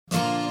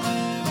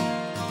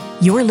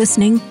You're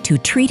listening to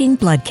Treating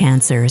Blood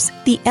Cancers,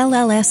 the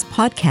LLS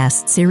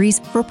podcast series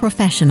for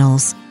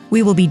professionals.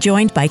 We will be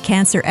joined by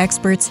cancer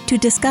experts to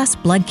discuss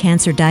blood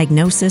cancer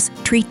diagnosis,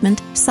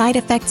 treatment, side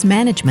effects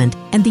management,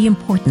 and the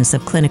importance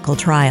of clinical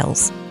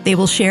trials. They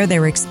will share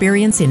their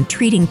experience in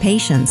treating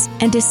patients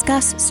and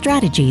discuss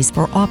strategies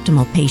for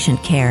optimal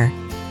patient care.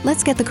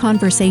 Let's get the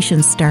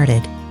conversation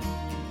started.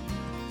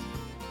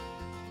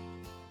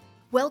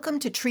 Welcome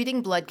to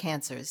Treating Blood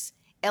Cancers,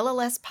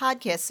 LLS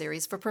podcast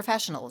series for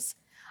professionals.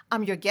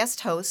 I'm your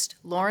guest host,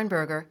 Lauren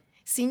Berger,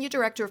 Senior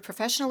Director of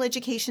Professional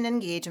Education and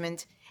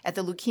Engagement at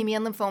the Leukemia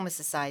and Lymphoma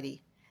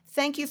Society.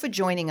 Thank you for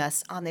joining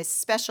us on this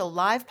special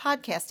live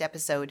podcast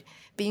episode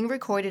being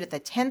recorded at the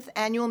 10th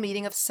annual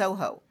meeting of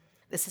SOHO,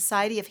 the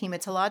Society of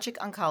Hematologic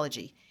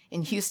Oncology,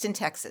 in Houston,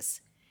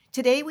 Texas.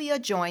 Today we are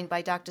joined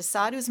by Dr.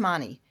 Saad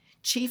Usmani,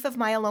 Chief of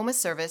Myeloma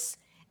Service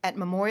at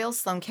Memorial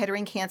Sloan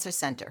Kettering Cancer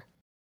Center,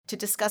 to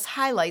discuss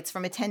highlights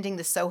from attending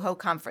the SOHO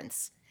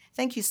conference.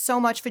 Thank you so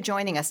much for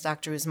joining us,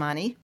 Dr.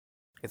 Usmani.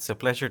 It's a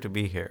pleasure to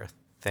be here.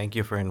 Thank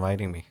you for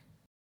inviting me.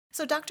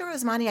 So, Dr.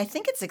 Usmani, I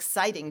think it's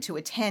exciting to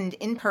attend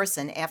in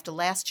person after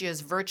last year's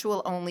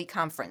virtual-only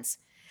conference.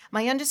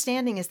 My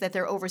understanding is that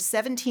there are over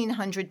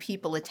 1,700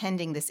 people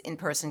attending this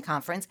in-person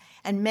conference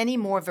and many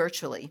more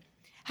virtually.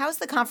 How's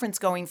the conference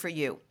going for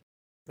you?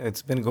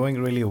 It's been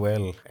going really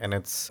well, and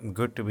it's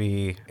good to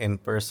be in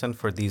person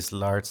for these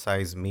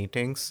large-size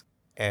meetings.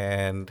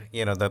 And,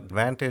 the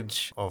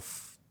advantage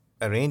of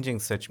arranging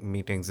such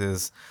meetings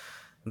is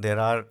there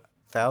are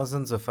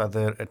thousands of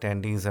other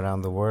attendees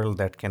around the world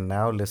that can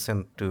now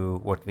listen to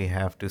what we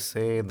have to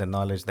say, the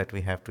knowledge that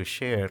we have to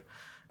share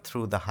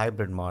through the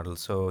hybrid model.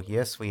 So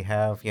yes, we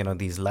have,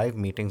 these live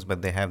meetings,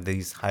 but they have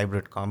these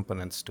hybrid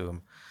components to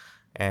them.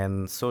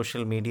 And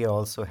social media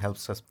also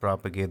helps us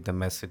propagate the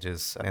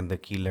messages and the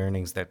key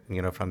learnings that,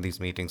 from these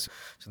meetings.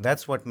 So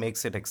that's what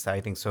makes it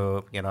exciting.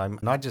 So, I'm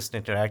not just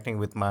interacting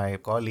with my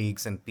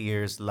colleagues and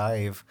peers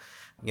live.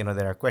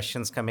 There are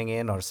questions coming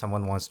in or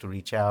someone wants to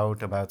reach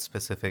out about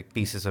specific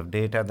pieces of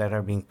data that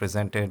are being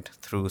presented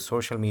through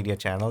social media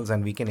channels,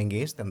 and we can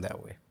engage them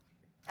that way.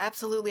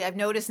 Absolutely. I've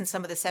noticed in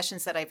some of the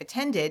sessions that I've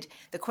attended,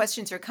 the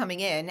questions are coming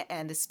in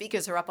and the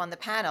speakers are up on the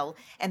panel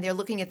and they're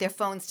looking at their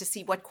phones to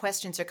see what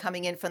questions are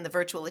coming in from the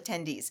virtual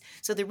attendees.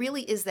 So there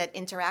really is that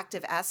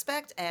interactive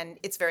aspect, and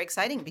it's very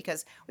exciting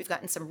because we've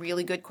gotten some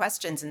really good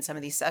questions in some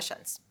of these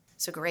sessions.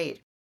 So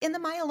great. In the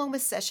myeloma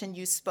session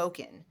you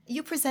spoke in,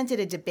 you presented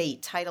a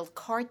debate titled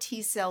CAR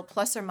T-cell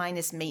plus or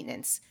minus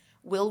maintenance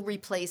will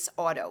replace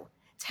auto.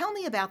 Tell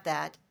me about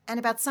that and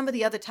about some of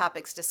the other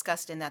topics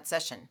discussed in that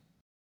session.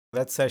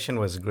 That session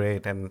was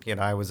great, and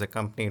I was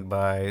accompanied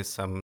by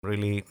some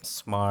really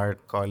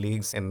smart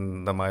colleagues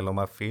in the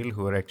myeloma field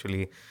who are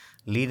actually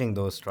leading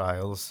those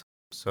trials.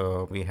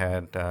 So we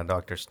had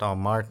Dr.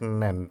 Storm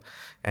Martin and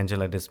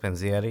Angela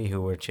Dispenzieri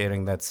who were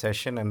chairing that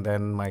session, and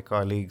then my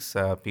colleagues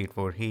Pete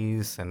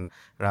Voorhees and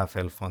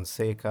Rafael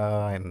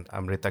Fonseca and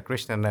Amrita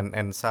Krishnan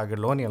and Sagar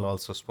Lonial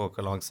also spoke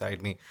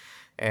alongside me.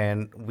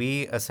 And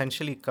we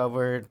essentially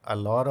covered a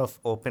lot of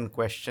open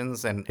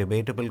questions and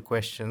debatable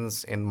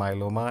questions in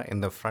myeloma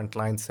in the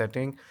frontline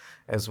setting,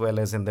 as well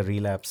as in the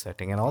relapse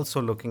setting, and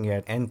also looking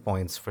at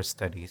endpoints for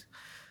studies.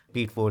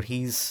 Pete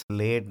Voorhees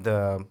laid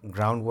the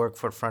groundwork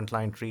for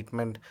frontline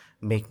treatment,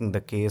 making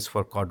the case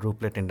for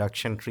quadruplet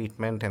induction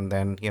treatment, and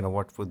then,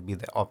 what would be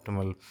the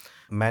optimal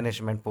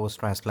management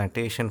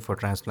post-transplantation for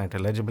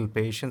transplant-eligible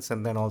patients,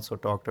 and then also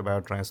talked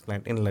about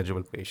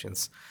transplant-ineligible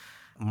patients.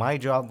 My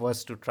job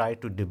was to try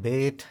to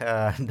debate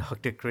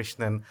Dr.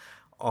 Krishnan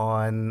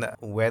on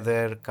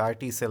whether CAR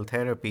T-cell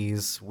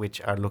therapies, which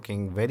are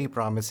looking very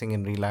promising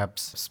in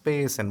relapse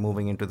space and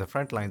moving into the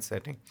frontline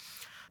setting,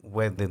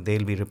 whether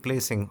they'll be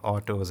replacing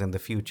autos in the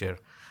future.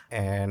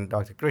 And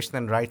Dr.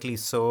 Krishnan, rightly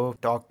so,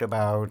 talked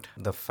about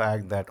the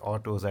fact that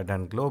autos are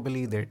done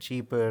globally, they're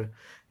cheaper,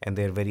 and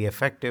they're very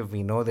effective.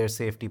 We know their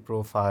safety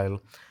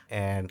profile.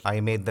 And I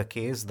made the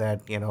case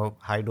that,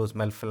 high-dose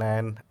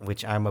melphalan,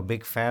 which I'm a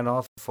big fan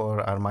of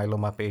for our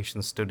myeloma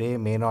patients today,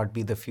 may not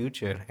be the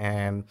future.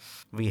 And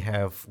we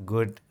have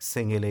good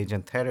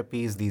single-agent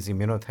therapies. These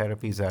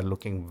immunotherapies are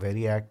looking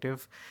very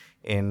active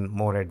in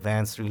more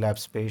advanced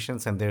relapse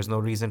patients, and there's no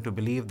reason to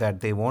believe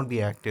that they won't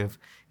be active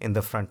in the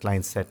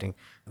frontline setting.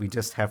 We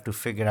just have to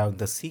figure out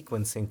the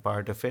sequencing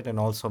part of it and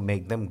also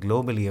make them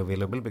globally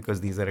available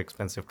because these are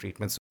expensive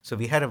treatments. So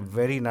we had a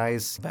very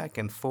nice back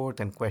and forth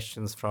and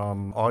questions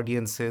from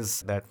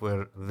audiences that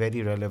were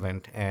very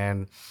relevant.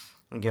 And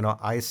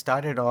I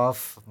started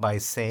off by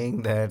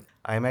saying that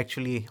I'm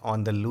actually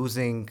on the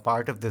losing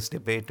part of this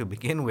debate to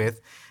begin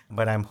with,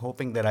 but I'm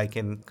hoping that I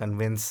can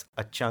convince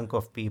a chunk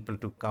of people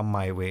to come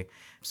my way.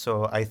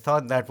 So I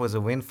thought that was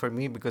a win for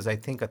me because I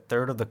think a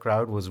third of the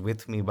crowd was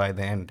with me by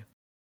the end.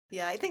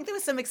 Yeah, I think there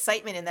was some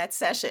excitement in that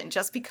session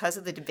just because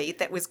of the debate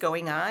that was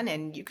going on,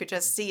 and you could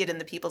just see it in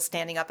the people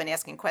standing up and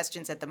asking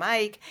questions at the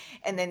mic,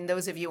 and then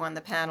those of you on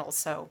the panel.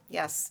 So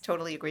yes,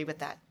 totally agree with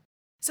that.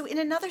 So in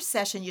another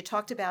session, you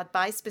talked about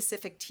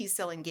bispecific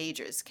T-cell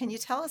engagers. Can you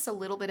tell us a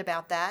little bit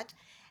about that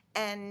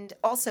And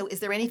also, is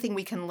there anything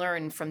we can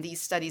learn from these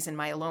studies in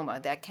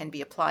myeloma that can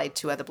be applied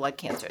to other blood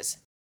cancers?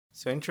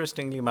 So,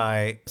 interestingly,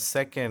 my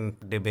second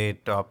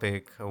debate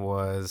topic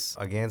was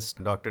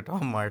against Dr.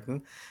 Tom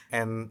Martin.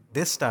 And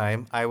this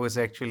time I was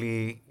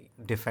actually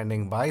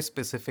defending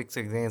bispecifics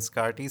against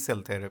CAR T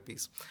cell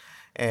therapies.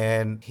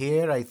 And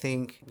here I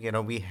think,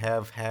 we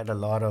have had a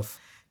lot of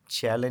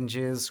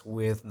challenges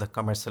with the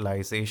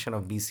commercialization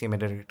of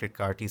BCMA-directed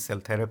CAR T cell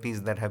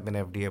therapies that have been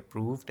FDA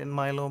approved in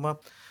myeloma.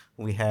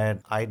 We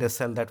had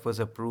ide-cel that was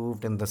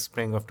approved in the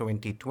spring of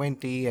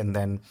 2020, and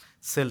then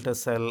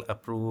cilta-cel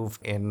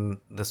approved in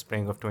the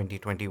spring of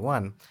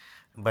 2021.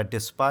 But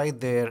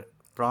despite their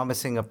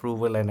promising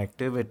approval and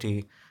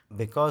activity,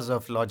 because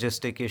of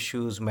logistic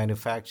issues,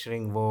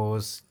 manufacturing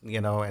woes,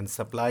 and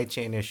supply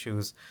chain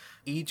issues,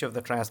 each of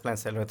the transplant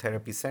cellular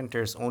therapy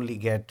centers only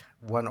get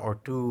 1 or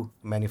 2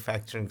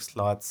 manufacturing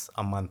slots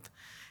a month.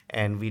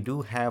 And we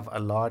do have a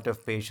lot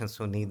of patients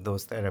who need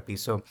those therapies.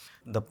 So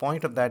the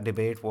point of that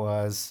debate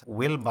was,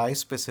 will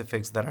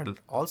bispecifics that are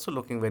also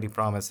looking very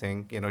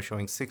promising,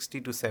 showing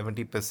 60 to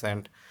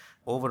 70%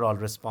 overall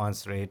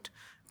response rate,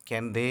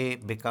 can they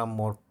become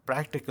more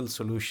practical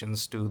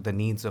solutions to the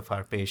needs of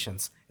our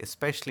patients,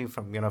 especially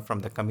from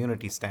the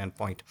community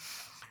standpoint?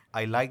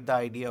 I like the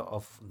idea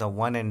of the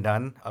one and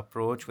done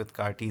approach with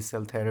CAR T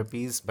cell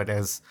therapies, but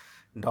as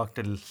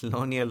Dr.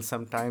 Loniel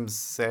sometimes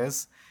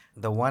says,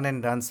 the one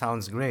and done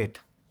sounds great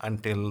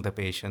until the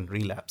patient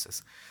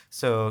relapses.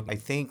 So I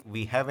think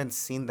we haven't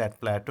seen that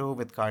plateau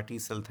with CAR T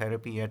cell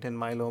therapy yet in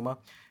myeloma.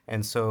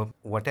 And so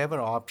whatever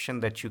option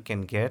that you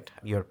can get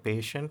your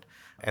patient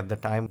at the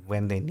time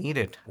when they need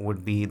it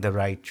would be the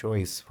right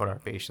choice for our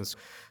patients.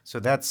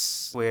 So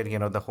that's where,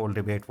 the whole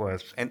debate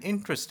was. And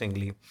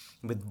interestingly,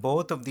 with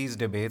both of these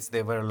debates,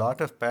 there were a lot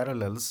of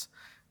parallels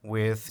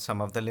with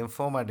some of the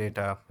lymphoma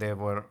data. There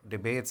were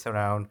debates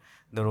around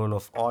the role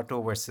of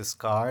auto versus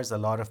CARs. A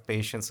lot of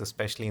patients,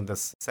 especially in the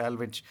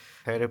salvage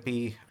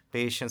therapy,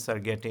 patients are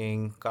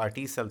getting CAR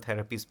T cell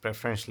therapies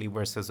preferentially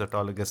versus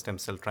autologous stem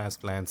cell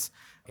transplants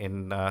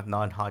in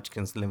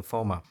non-Hodgkin's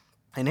lymphoma.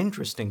 And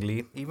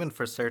interestingly, even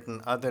for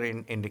certain other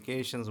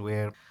indications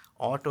where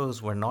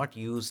autos were not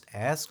used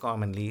as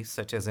commonly,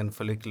 such as in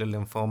follicular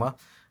lymphoma,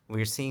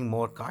 we're seeing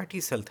more CAR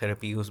T cell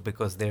therapy used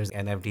because there's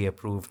an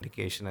FDA-approved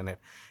indication in it.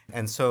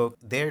 And so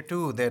there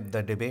too, the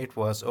debate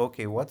was,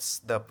 okay, what's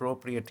the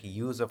appropriate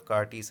use of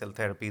CAR T cell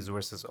therapies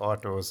versus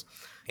autos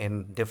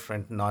in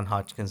different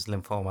non-Hodgkin's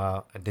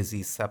lymphoma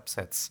disease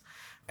subsets?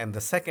 And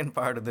the second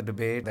part of the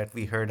debate that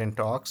we heard in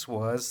talks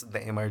was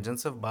the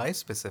emergence of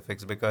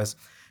bispecifics, because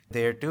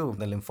there too,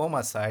 the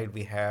lymphoma side,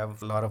 we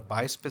have a lot of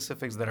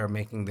bispecifics that are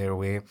making their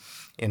way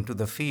into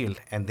the field,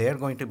 and they're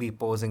going to be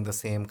posing the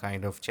same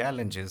kind of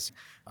challenges.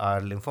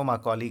 Our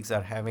lymphoma colleagues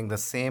are having the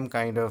same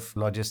kind of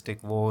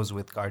logistic woes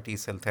with CAR T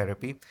cell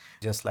therapy,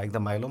 just like the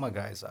myeloma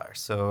guys are.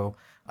 So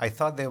I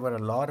thought there were a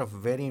lot of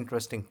very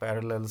interesting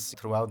parallels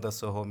throughout the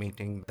SOHO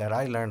meeting that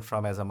I learned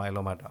from as a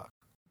myeloma doc.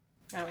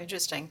 Oh,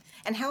 interesting.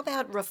 And how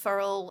about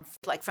referral,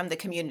 like from the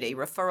community,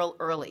 referral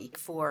early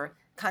for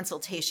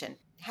consultation?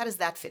 How does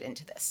that fit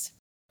into this?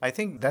 I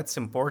think that's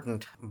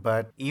important,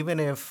 but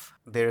even if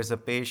there's a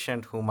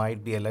patient who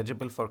might be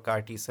eligible for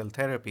CAR T cell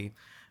therapy,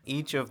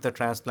 each of the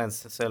transplant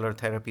cellular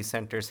therapy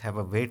centers have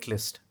a wait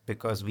list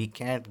because we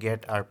can't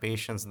get our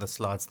patients the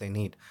slots they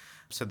need.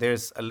 So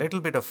there's a little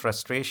bit of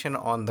frustration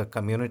on the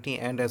community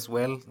end as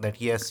well,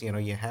 that yes,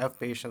 you have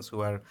patients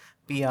who are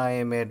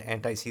PI-IMiD,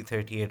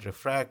 anti-C38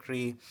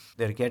 refractory,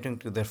 they're getting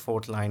to their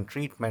fourth line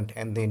treatment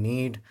and they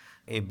need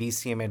a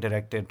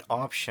BCMA-directed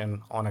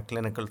option on a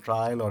clinical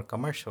trial or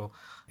commercial,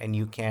 and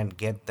you can't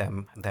get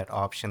them that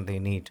option they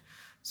need.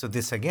 So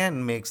this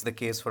again makes the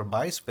case for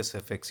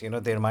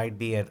bispecifics. There might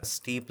be a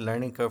steep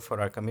learning curve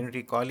for our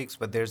community colleagues,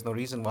 but there's no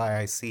reason why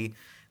I see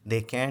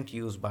they can't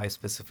use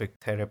bispecific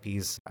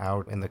therapies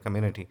out in the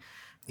community.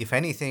 If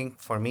anything,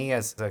 for me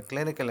as a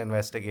clinical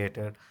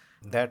investigator,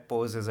 that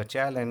poses a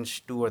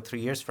challenge 2 or 3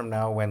 years from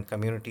now when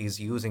community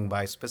is using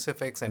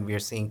bispecifics and we are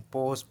seeing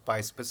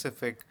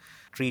post-bispecific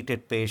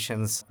treated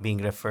patients being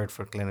referred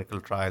for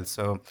clinical trials.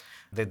 So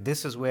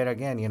this is where,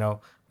 again,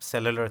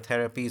 cellular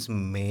therapies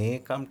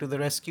may come to the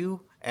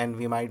rescue, and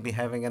we might be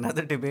having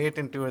another debate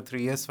in 2 or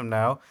 3 years from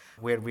now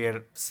where we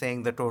are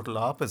saying the total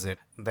opposite,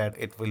 that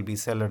it will be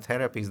cellular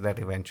therapies that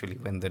eventually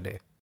win the day.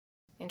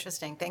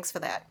 Interesting. Thanks for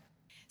that.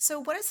 So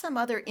what are some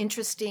other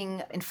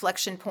interesting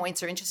inflection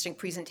points or interesting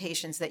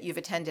presentations that you've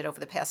attended over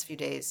the past few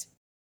days?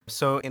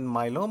 So in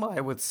myeloma,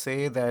 I would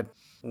say that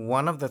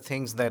one of the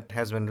things that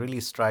has been really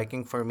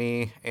striking for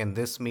me in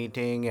this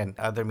meeting and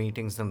other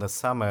meetings in the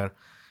summer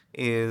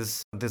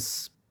is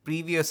this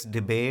previous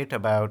debate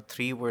about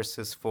 3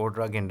 versus 4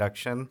 drug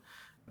induction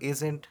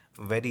isn't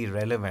very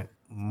relevant.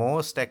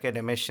 Most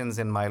academicians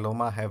in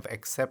myeloma have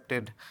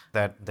accepted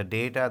that the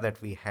data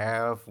that we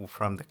have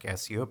from the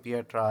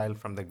Cassiopeia trial,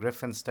 from the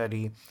Griffin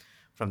study,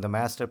 from the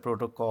master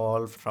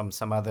protocol, from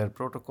some other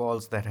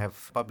protocols that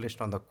have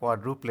published on the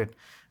quadruplet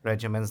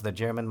regimens, the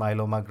German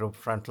myeloma group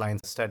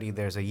frontline study,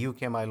 there's a UK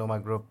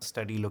myeloma group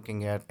study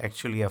looking at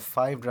actually a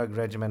 5-drug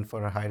regimen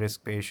for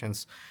high-risk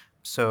patients.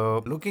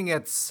 So, looking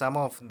at some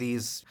of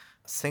these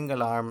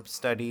single arm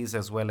studies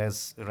as well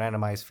as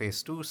randomized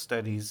phase 2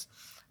 studies,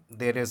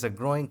 there is a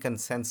growing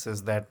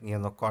consensus that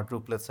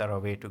quadruplets are a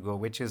way to go,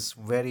 which is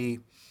very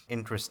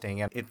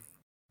interesting. And it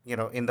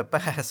in the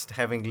past,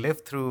 having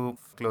lived through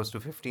close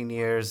to 15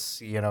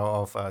 years,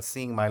 of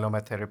seeing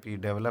myeloma therapy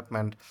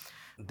development,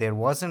 there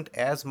wasn't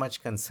as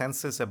much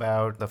consensus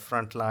about the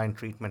frontline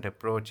treatment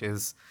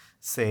approaches,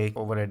 say,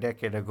 over a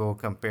decade ago,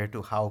 compared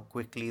to how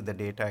quickly the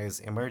data is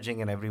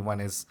emerging and everyone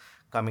is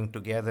coming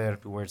together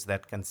towards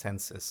that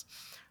consensus.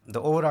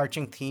 The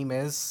overarching theme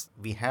is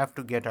we have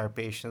to get our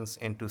patients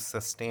into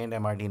sustained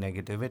MRD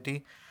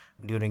negativity.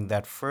 During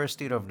that first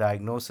year of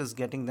diagnosis,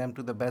 getting them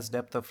to the best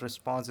depth of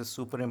response is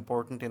super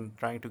important in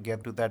trying to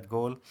get to that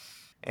goal.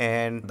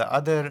 And the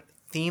other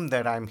theme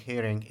that I'm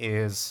hearing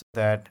is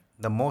that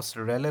the most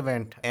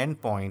relevant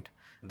endpoint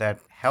that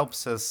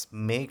helps us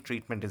make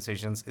treatment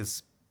decisions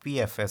is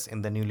PFS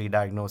in the newly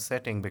diagnosed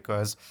setting,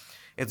 because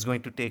it's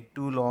going to take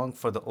too long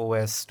for the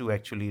OS to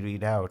actually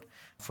read out.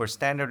 For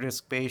standard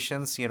risk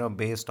patients,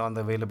 based on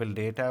the available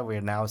data,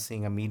 we're now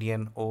seeing a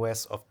median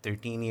OS of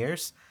 13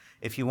 years.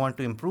 If you want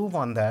to improve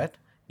on that,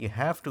 you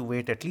have to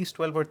wait at least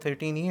 12 or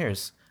 13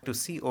 years to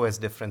see OS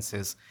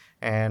differences.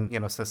 And,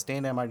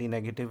 sustained MRD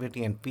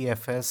negativity and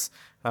PFS,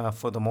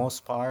 for the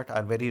most part,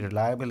 are very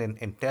reliable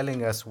in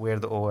telling us where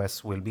the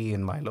OS will be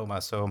in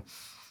myeloma. So,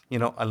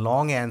 a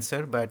long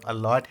answer, but a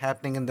lot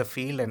happening in the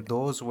field. And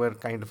those were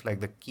kind of like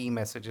the key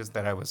messages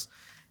that I was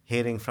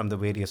hearing from the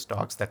various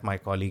talks that my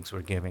colleagues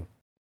were giving.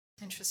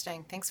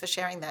 Interesting. Thanks for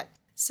sharing that.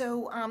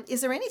 So,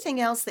 is there anything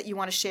else that you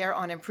want to share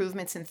on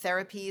improvements in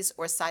therapies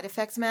or side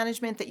effects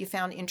management that you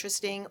found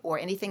interesting, or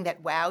anything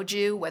that wowed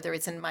you, whether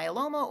it's in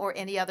myeloma or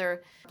any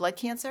other blood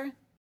cancer?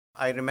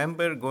 I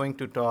remember going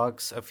to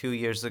talks a few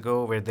years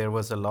ago where there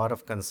was a lot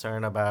of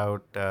concern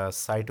about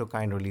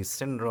cytokine release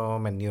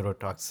syndrome and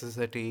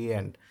neurotoxicity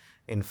and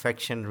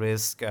infection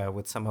risk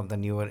with some of the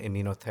newer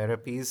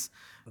immunotherapies.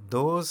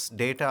 Those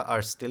data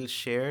are still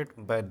shared,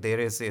 but there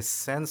is a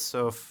sense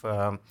of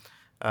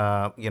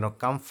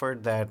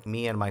comfort that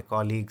me and my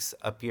colleagues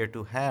appear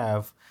to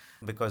have,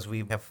 because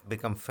we have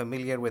become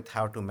familiar with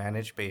how to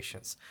manage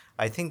patients.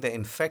 I think the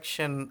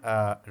infection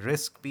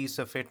risk piece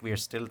of it, we are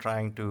still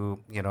trying to,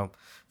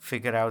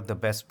 figure out the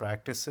best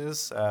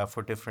practices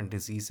for different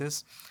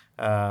diseases.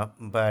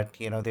 But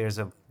there's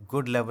a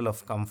good level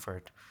of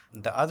comfort.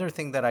 The other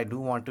thing that I do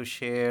want to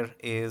share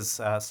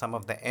is some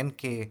of the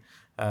NK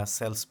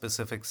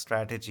cell-specific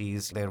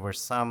strategies. There were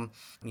some,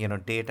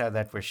 data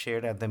that were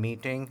shared at the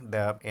meeting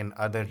in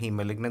other heme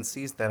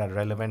malignancies that are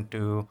relevant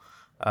to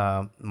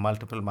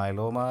multiple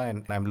myeloma,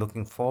 and I'm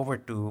looking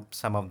forward to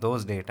some of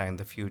those data in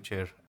the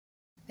future.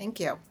 Thank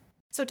you.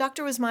 So,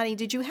 Dr. Usmani,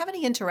 did you have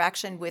any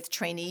interaction with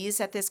trainees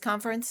at this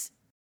conference?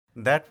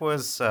 That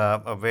was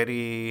a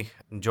very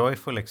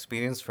joyful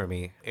experience for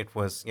me. It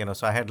was,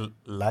 so I had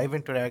live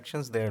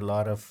interactions. There are a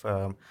lot of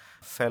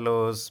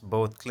fellows,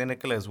 both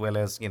clinical as well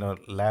as,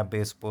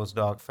 lab-based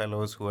postdoc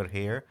fellows who are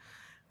here.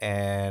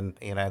 And,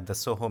 at the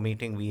SOHO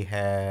meeting, we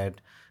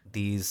had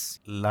these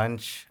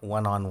lunch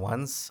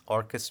one-on-ones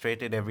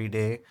orchestrated every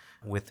day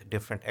with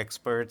different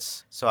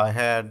experts. So I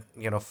had,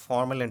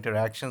 formal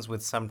interactions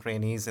with some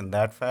trainees in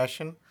that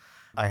fashion.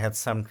 I had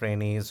some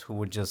trainees who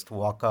would just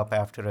walk up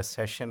after a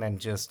session and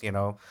just,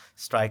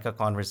 strike a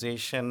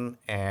conversation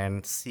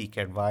and seek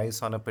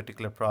advice on a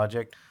particular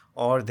project.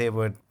 Or they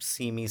would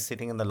see me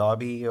sitting in the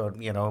lobby or,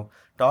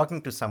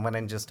 talking to someone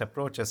and just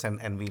approach us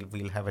and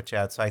we'll have a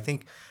chat. So I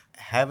think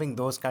having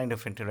those kind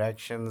of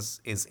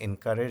interactions is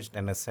encouraged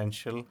and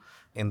essential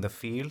in the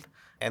field.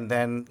 And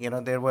then,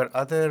 there were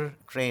other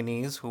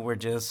trainees who were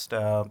just,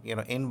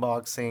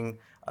 inboxing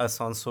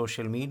us on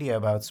social media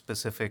about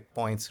specific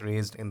points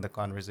raised in the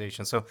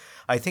conversation. So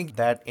I think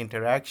that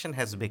interaction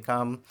has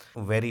become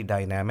very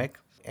dynamic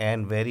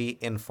and very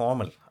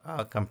informal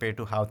compared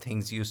to how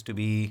things used to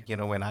be,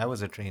 when I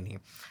was a trainee.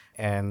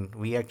 And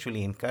we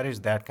actually encourage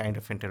that kind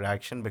of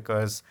interaction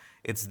because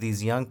it's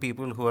these young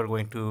people who are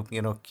going to,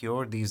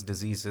 cure these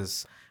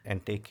diseases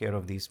and take care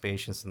of these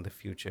patients in the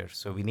future.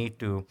 So we need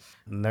to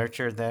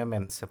nurture them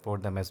and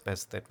support them as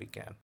best that we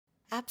can.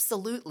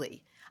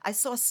 Absolutely. I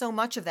saw so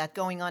much of that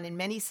going on in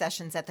many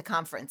sessions at the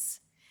conference.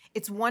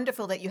 It's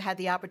wonderful that you had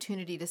the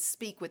opportunity to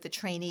speak with the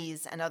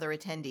trainees and other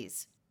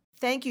attendees.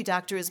 Thank you,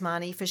 Dr.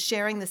 Usmani, for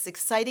sharing this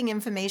exciting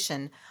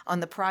information on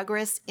the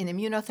progress in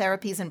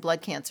immunotherapies and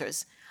blood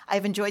cancers.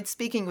 I've enjoyed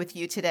speaking with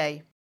you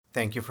today.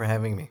 Thank you for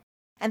having me.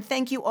 And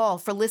thank you all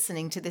for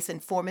listening to this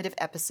informative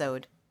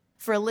episode.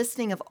 For a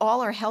listing of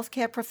all our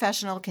healthcare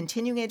professional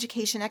continuing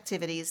education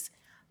activities,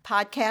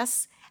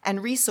 podcasts,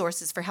 and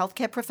resources for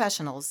healthcare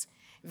professionals,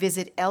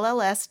 visit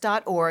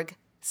lls.org/CE.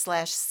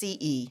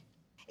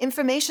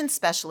 Information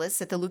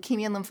specialists at the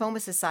Leukemia and Lymphoma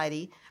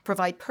Society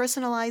provide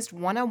personalized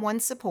one-on-one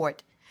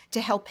support to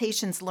help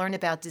patients learn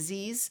about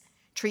disease,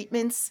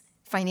 treatments,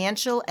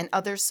 financial, and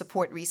other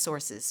support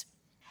resources.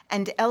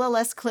 And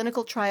LLS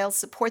Clinical Trials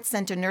Support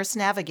Center nurse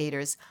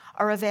navigators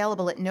are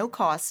available at no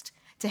cost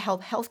to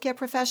help healthcare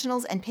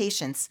professionals and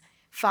patients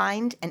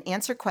find and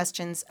answer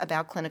questions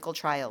about clinical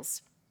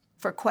trials.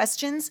 For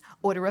questions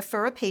or to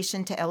refer a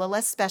patient to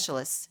LLS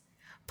specialists,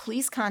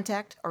 please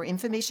contact our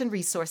Information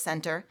Resource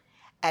Center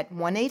at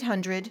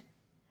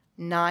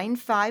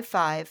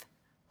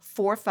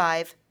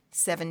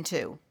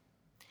 1-800-955-4572.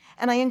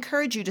 And I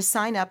encourage you to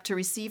sign up to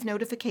receive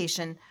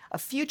notification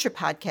of future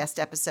podcast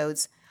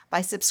episodes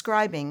by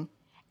subscribing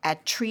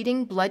at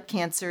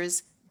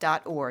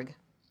treatingbloodcancers.org.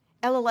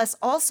 LLS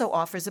also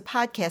offers a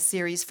podcast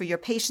series for your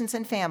patients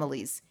and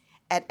families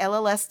at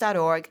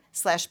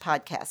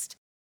lls.org/podcast.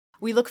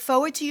 We look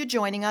forward to you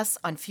joining us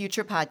on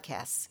future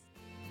podcasts.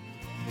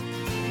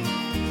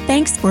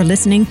 Thanks for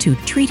listening to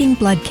Treating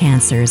Blood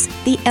Cancers,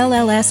 the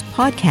LLS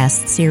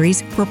podcast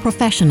series for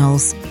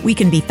professionals. We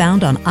can be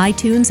found on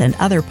iTunes and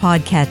other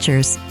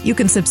podcatchers. You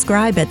can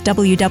subscribe at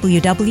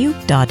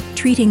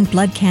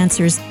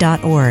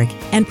www.treatingbloodcancers.org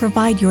and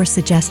provide your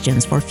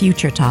suggestions for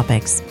future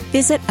topics.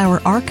 Visit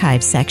our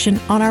archives section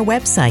on our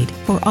website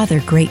for other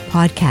great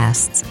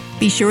podcasts.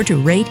 Be sure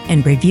to rate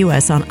and review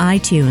us on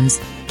iTunes.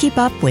 Keep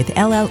up with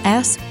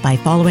LLS by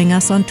following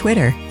us on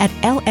Twitter at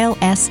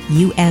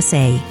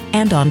LLSUSA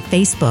and on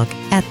Facebook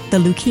at the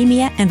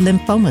Leukemia and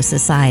Lymphoma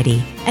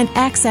Society, and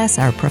access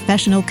our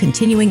professional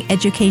continuing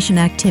education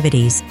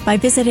activities by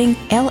visiting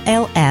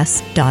lls.org/CE.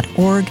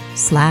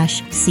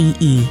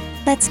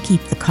 Let's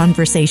keep the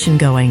conversation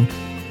going.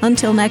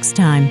 Until next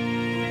time.